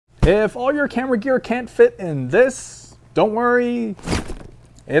If all your camera gear can't fit in this, don't worry,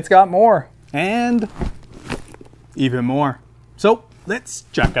 it's got more and even more. So let's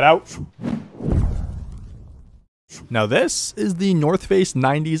check it out. Now this is the North Face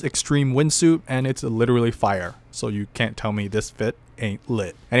 90s Extreme windsuit, and it's literally fire. So you can't tell me this fit ain't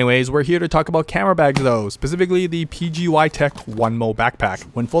lit. Anyways, we're here to talk about camera bags though, specifically the PGYTECH OneMo Backpack.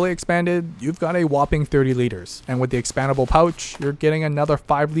 When fully expanded, you've got a whopping 30 liters. And with the expandable pouch, you're getting another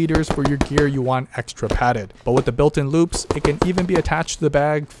 5 liters for your gear you want extra padded. But with the built-in loops, it can even be attached to the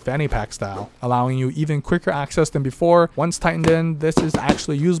bag fanny pack style, allowing you even quicker access than before. Once tightened in, this is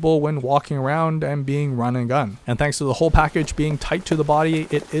actually usable when walking around and being run and gun. And thanks to the whole package being tight to the body,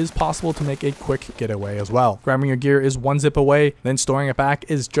 it is possible to make a quick getaway as well. Grabbing your gear is one zip away, then storing it back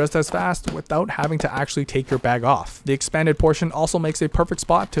is just as fast without having to actually take your bag off. The expanded portion also makes a perfect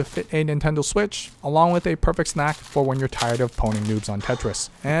spot to fit a Nintendo Switch, along with a perfect snack for when you're tired of poning noobs on Tetris.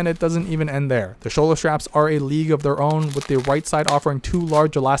 And it doesn't even end there. The shoulder straps are a league of their own, with the right side offering 2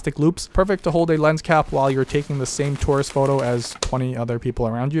 large elastic loops, perfect to hold a lens cap while you're taking the same tourist photo as 20 other people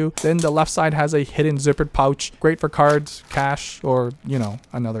around you. Then the left side has a hidden zippered pouch, great for cards, cash, or, you know,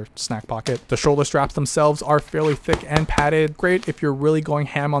 another snack pocket. The shoulder straps themselves are fairly thick and padded, great if you're really going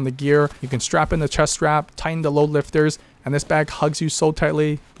ham on the gear. You can strap in the chest strap, tighten the load lifters, and this bag hugs you so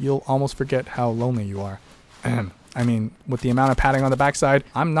tightly you'll almost forget how lonely you are. I mean, with the amount of padding on the backside,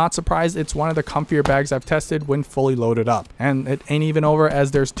 I'm not surprised it's one of the comfier bags I've tested when fully loaded up. And it ain't even over,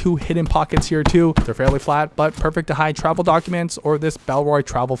 as there's 2 hidden pockets here too. They're fairly flat, but perfect to hide travel documents or this Bellroy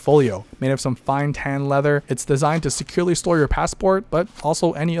travel folio. Made of some fine tan leather, it's designed to securely store your passport, but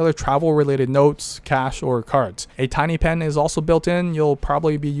also any other travel related notes, cash, or cards. A tiny pen is also built in, you'll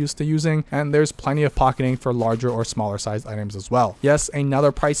probably be used to using, and there's plenty of pocketing for larger or smaller sized items as well. Yes,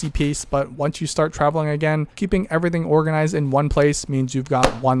 another pricey piece, but once you start traveling again, keeping everything organized in one place means you've got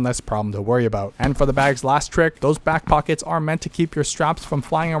one less problem to worry about. And for the bag's last trick, those back pockets are meant to keep your straps from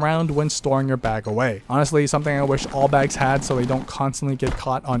flying around when storing your bag away. Honestly, something I wish all bags had so they don't constantly get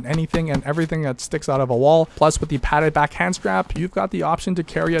caught on anything and everything that sticks out of a wall. Plus, with the padded back hand strap, you've got the option to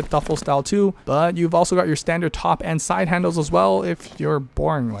carry a duffel style too, but you've also got your standard top and side handles as well if you're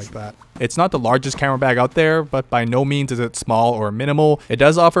boring like that. It's not the largest camera bag out there, but by no means is it small or minimal. It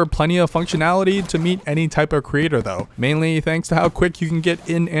does offer plenty of functionality to meet any type of creator though, mainly thanks to how quick you can get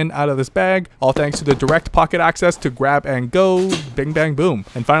in and out of this bag, all thanks to the direct pocket access to grab and go, bing bang boom.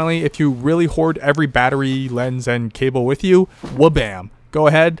 And finally, if you really hoard every battery, lens, and cable with you, wha-bam, go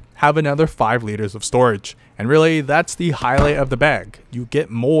ahead, have another 5 liters of storage. And really, that's the highlight of the bag. You get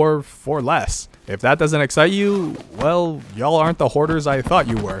more for less. If that doesn't excite you, well, y'all aren't the hoarders I thought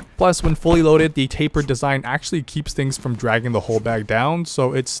you were. Plus, when fully loaded, the tapered design actually keeps things from dragging the whole bag down,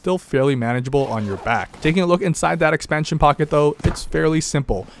 so it's still fairly manageable on your back. Taking a look inside that expansion pocket though, it's fairly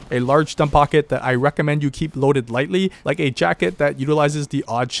simple. A large thumb pocket that I recommend you keep loaded lightly, like a jacket that utilizes the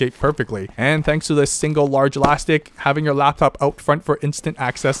odd shape perfectly. And thanks to this single large elastic, having your laptop out front for instant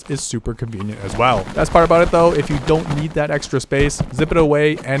access is super convenient as well. Best part about it though, if you don't need that extra space, zip it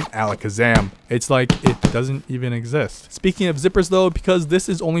away and alakazam. It's like it doesn't even exist. Speaking of zippers though, because this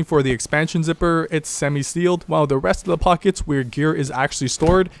is only for the expansion zipper, it's semi-sealed, while the rest of the pockets where gear is actually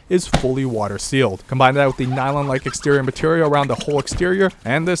stored is fully water sealed. Combine that with the nylon-like exterior material around the whole exterior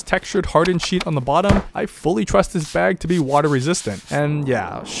and this textured hardened sheet on the bottom, I fully trust this bag to be water resistant. And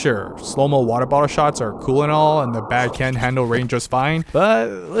yeah, sure, slow-mo water bottle shots are cool and all, and the bag can handle rain just fine, but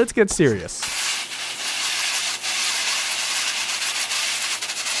let's get serious.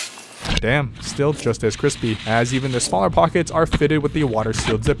 Damn, still just as crispy, as even the smaller pockets are fitted with the water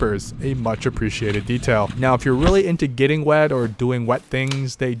sealed zippers, a much appreciated detail. Now if you're really into getting wet or doing wet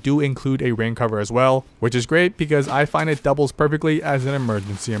things, they do include a rain cover as well, which is great because I find it doubles perfectly as an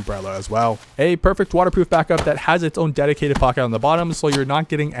emergency umbrella as well. A perfect waterproof backup that has its own dedicated pocket on the bottom so you're not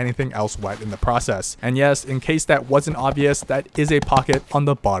getting anything else wet in the process. And yes, in case that wasn't obvious, that is a pocket on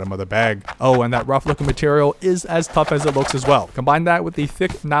the bottom of the bag. Oh, and that rough looking material is as tough as it looks as well. Combine that with the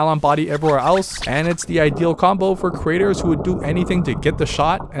thick nylon body everywhere else, and it's the ideal combo for creators who would do anything to get the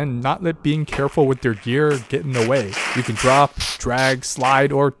shot and not let being careful with their gear get in the way. You can drop, drag,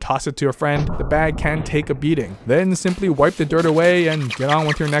 slide, or toss it to a friend. The bag can take a beating. Then simply wipe the dirt away and get on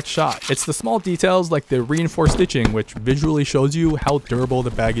with your next shot. It's the small details like the reinforced stitching which visually shows you how durable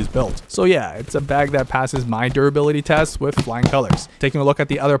the bag is built. So yeah, it's a bag that passes my durability test with flying colors. Taking a look at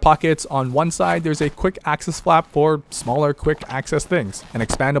the other pockets, on one side there's a quick access flap for smaller quick access things, an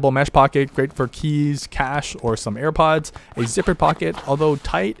expandable mesh pocket pocket, great for keys, cash, or some AirPods. A zippered pocket, although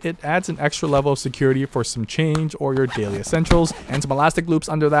tight, it adds an extra level of security for some change or your daily essentials, and some elastic loops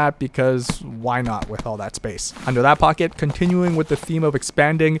under that because why not with all that space. Under that pocket, continuing with the theme of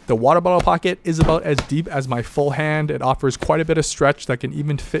expanding, the water bottle pocket is about as deep as my full hand. It offers quite a bit of stretch that can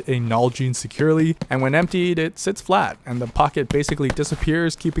even fit a Nalgene securely, and when emptied, it sits flat, and the pocket basically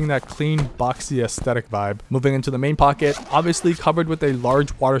disappears, keeping that clean, boxy aesthetic vibe. Moving into the main pocket, obviously covered with a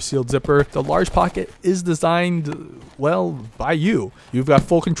large water-sealed zipper, the large pocket is designed, well, by you. You've got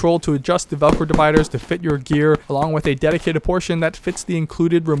full control to adjust the Velcro dividers to fit your gear, along with a dedicated portion that fits the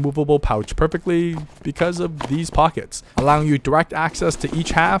included removable pouch perfectly because of these pockets, allowing you direct access to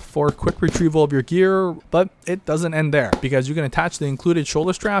each half for quick retrieval of your gear. But it doesn't end there, because you can attach the included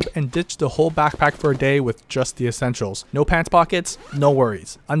shoulder strap and ditch the whole backpack for a day with just the essentials. No pants pockets, no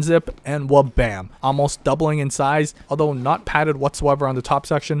worries. Unzip and wha-bam, almost doubling in size. Although not padded whatsoever on the top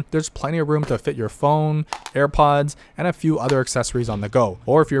section, there's plenty of room to fit your phone, AirPods, and a few other accessories on the go.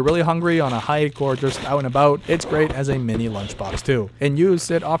 Or if you're really hungry on a hike or just out and about, it's great as a mini lunchbox too. In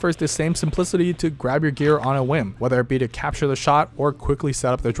use, it offers the same simplicity to grab your gear on a whim, whether it be to capture the shot or quickly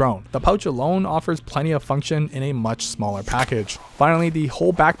set up the drone. The pouch alone offers plenty of function in a much smaller package. Finally, the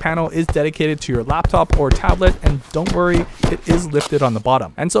whole back panel is dedicated to your laptop or tablet, and don't worry, it is lifted on the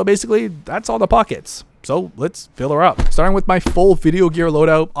bottom. And so basically, that's all the pockets. So let's fill her up. Starting with my full video gear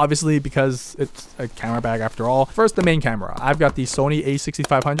loadout, obviously because it's a camera bag after all. First, the main camera. I've got the Sony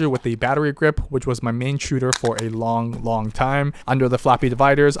a6500 with the battery grip, which was my main shooter for a long time. Under the flappy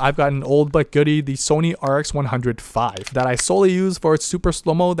dividers, I've got an old but goodie, the Sony RX100V, that I solely use for its super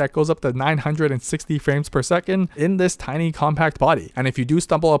slow-mo that goes up to 960 frames per second in this tiny compact body. And if you do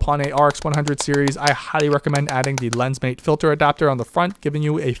stumble upon a RX100 series, I highly recommend adding the LensMate filter adapter on the front, giving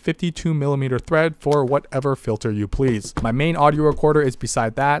you a 52mm thread for whatever filter you please. My main audio recorder is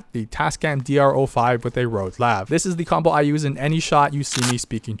beside that, the Tascam DR05 with a Rode Lav. This is the combo I use in any shot you see me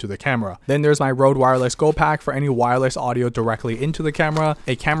speaking to the camera. Then there's my Rode Wireless Go Pack for any wireless audio directly into the camera.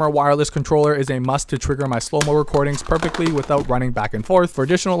 A camera wireless controller is a must to trigger my slow-mo recordings perfectly without running back and forth. For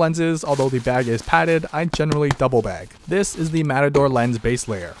additional lenses, although the bag is padded, I generally double bag. This is the Matador lens base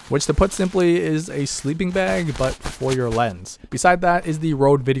layer, which to put simply is a sleeping bag but for your lens. Beside that is the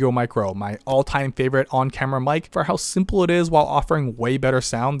Rode Video Micro, my all-time favorite on-camera mic for how simple it is while offering way better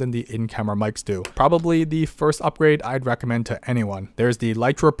sound than the in-camera mics do. Probably the first upgrade I'd recommend to anyone. There's the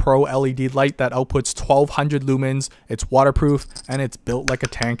Litra Pro LED light that outputs 1200 lumens, it's waterproof, and it's built like a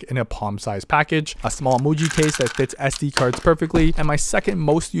tank in a palm-sized package. A small Muji case that fits SD cards perfectly, and my second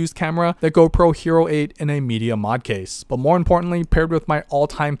most used camera, the GoPro Hero 8 in a media mod case. But more importantly, paired with my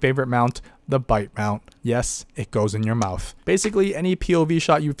all-time favorite mount, the bite mount. Yes, it goes in your mouth. Basically, any POV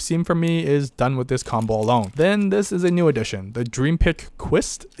shot you've seen from me is done with this combo alone. Then this is a new addition. The DreamPic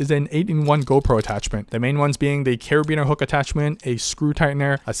Quist is an 8-in-1 GoPro attachment. The main ones being the carabiner hook attachment, a screw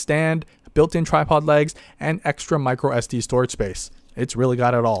tightener, a stand, built-in tripod legs, and extra micro SD storage space. It's really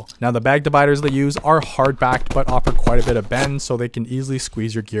got it all. Now the bag dividers they use are hard backed but offer quite a bit of bend so they can easily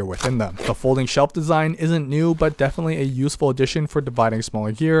squeeze your gear within them. The folding shelf design isn't new but definitely a useful addition for dividing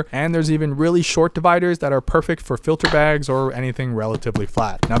smaller gear, and there's even really short dividers that are perfect for filter bags or anything relatively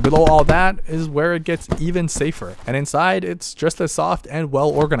flat. Now below all that is where it gets even safer, and inside it's just as soft and well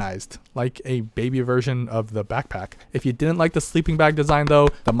organized, like a baby version of the backpack. If you didn't like the sleeping bag design though,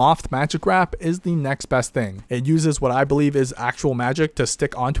 the Moth Magic Wrap is the next best thing. It uses what I believe is actual magic to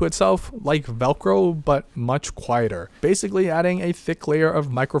stick onto itself, like Velcro, but much quieter, basically adding a thick layer of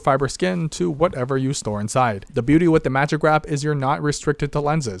microfiber skin to whatever you store inside. The beauty with the Magic Wrap is you're not restricted to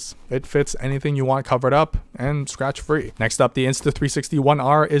lenses. It fits anything you want covered up and scratch free. Next up, the Insta360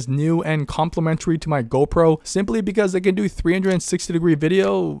 ONE-R is new and complementary to my GoPro simply because it can do 360-degree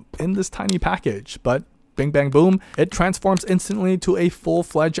video in this tiny package, but bing bang boom, it transforms instantly to a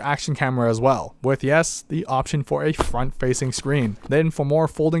full-fledged action camera as well, with yes, the option for a front-facing screen. Then for more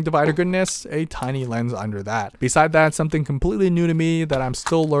folding divider goodness, a tiny lens under that. Beside that, something completely new to me that I'm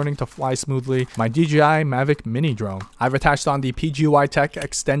still learning to fly smoothly, my DJI Mavic Mini drone. I've attached on the PGYTECH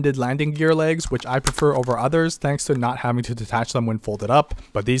extended landing gear legs, which I prefer over others thanks to not having to detach them when folded up,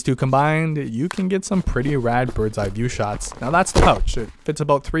 but these two combined, you can get some pretty rad bird's eye view shots. Now that's the pouch. It fits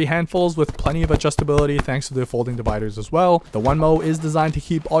about 3 handfuls with plenty of adjustability thanks to the folding dividers as well. The OneMo is designed to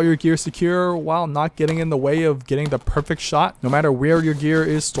keep all your gear secure while not getting in the way of getting the perfect shot, no matter where your gear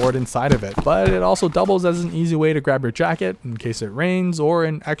is stored inside of it. But it also doubles as an easy way to grab your jacket in case it rains, or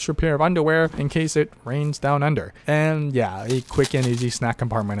an extra pair of underwear in case it rains down under. And yeah, a quick and easy snack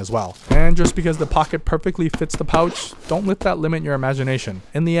compartment as well. And just because the pocket perfectly fits the pouch, don't let that limit your imagination.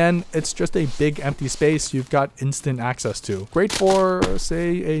 In the end, it's just a big empty space you've got instant access to. Great for,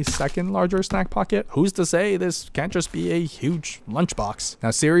 say, a second larger snack pocket. Who's to say this can't just be a huge lunchbox?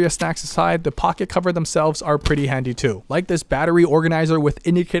 Now, serious snacks aside, the pocket cover themselves are pretty handy too. Like this battery organizer with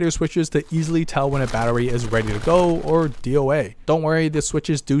indicator switches to easily tell when a battery is ready to go or DOA. Don't worry, the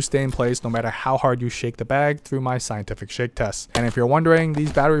switches do stay in place no matter how hard you shake the bag through my scientific shake test. And if you're wondering,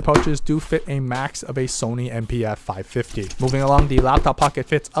 these battery pouches do fit a max of a Sony MPF 550. Moving along, the laptop pocket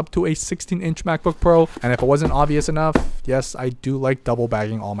fits up to a 16-inch MacBook Pro, and if it wasn't obvious enough, yes, I do like double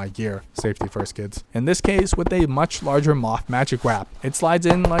bagging all my gear. Safety first, kids. In this case, with a much larger Moth Magic Wrap. It slides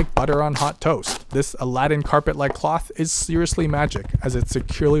in like butter on hot toast. This Aladdin carpet-like cloth is seriously magic, as it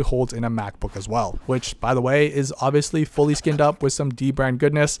securely holds in a MacBook as well, which, by the way, is obviously fully skinned up with some D-brand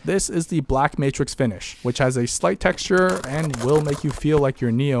goodness. This is the black matrix finish, which has a slight texture and will make you feel like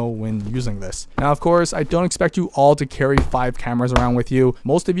you're Neo when using this. Now, of course, I don't expect you all to carry 5 cameras around with you.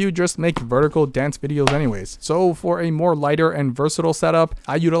 Most of you just make vertical dance videos anyways. So for a more lighter and versatile setup,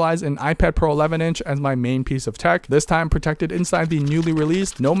 I utilize an iPad Pro 11-inch as my main piece of tech, this time protected inside the newly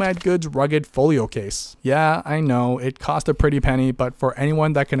released Nomad Goods rugged folio case. Yeah, I know, it cost a pretty penny, but for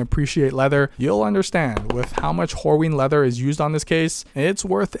anyone that can appreciate leather, you'll understand with how much Horween leather is used on this case, it's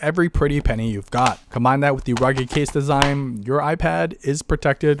worth every pretty penny you've got. Combine that with the rugged case design, your iPad is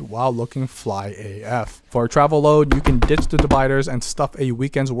protected while looking fly AF. For a travel load, you can ditch the dividers and stuff a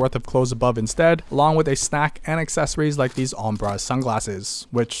weekend's worth of clothes above instead, along with a snack and accessories like these Ombre sunglasses,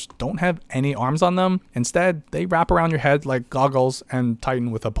 which don't have any arms on them. Instead, they wrap around your head like goggles and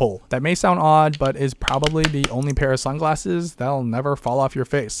tighten with a pull. That may sound odd, but is probably the only pair of sunglasses that'll never fall off your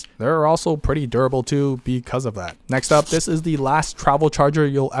face. They're also pretty durable too because of that. Next up, this is the last travel charger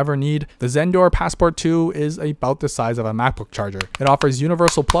you'll ever need. The Zendor Passport 2 is about the size of a MacBook charger. It offers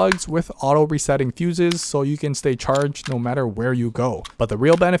universal plugs with auto resetting fuses so you can stay charged no matter where you go. But the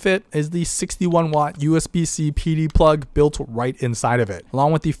real benefit is the 61-watt USB-C PD plug built right inside of it.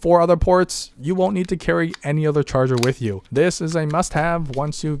 Along with the 4 other ports, you won't need to carry any other charger with you. This is a must-have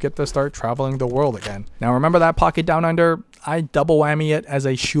once you get to start traveling the world again. Now remember that pocket down under? I double whammy it as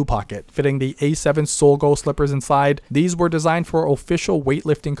a shoe pocket, fitting the A7 Solgo slippers inside. These were designed for official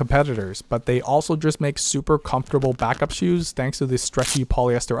weightlifting competitors, but they also just make super comfortable backup shoes thanks to the stretchy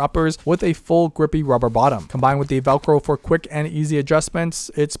polyester uppers with a full grippy rubber bottom. Combined with the Velcro for quick and easy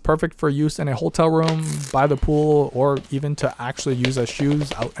adjustments, it's perfect for use in a hotel room, by the pool, or even to actually use as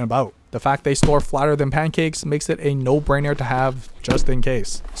shoes out and about. The fact they store flatter than pancakes makes it a no-brainer to have just in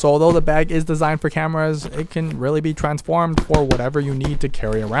case. So although the bag is designed for cameras, it can really be transformed for whatever you need to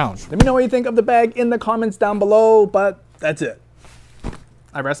carry around. Let me know what you think of the bag in the comments down below, but that's it.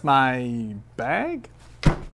 I rest my bag?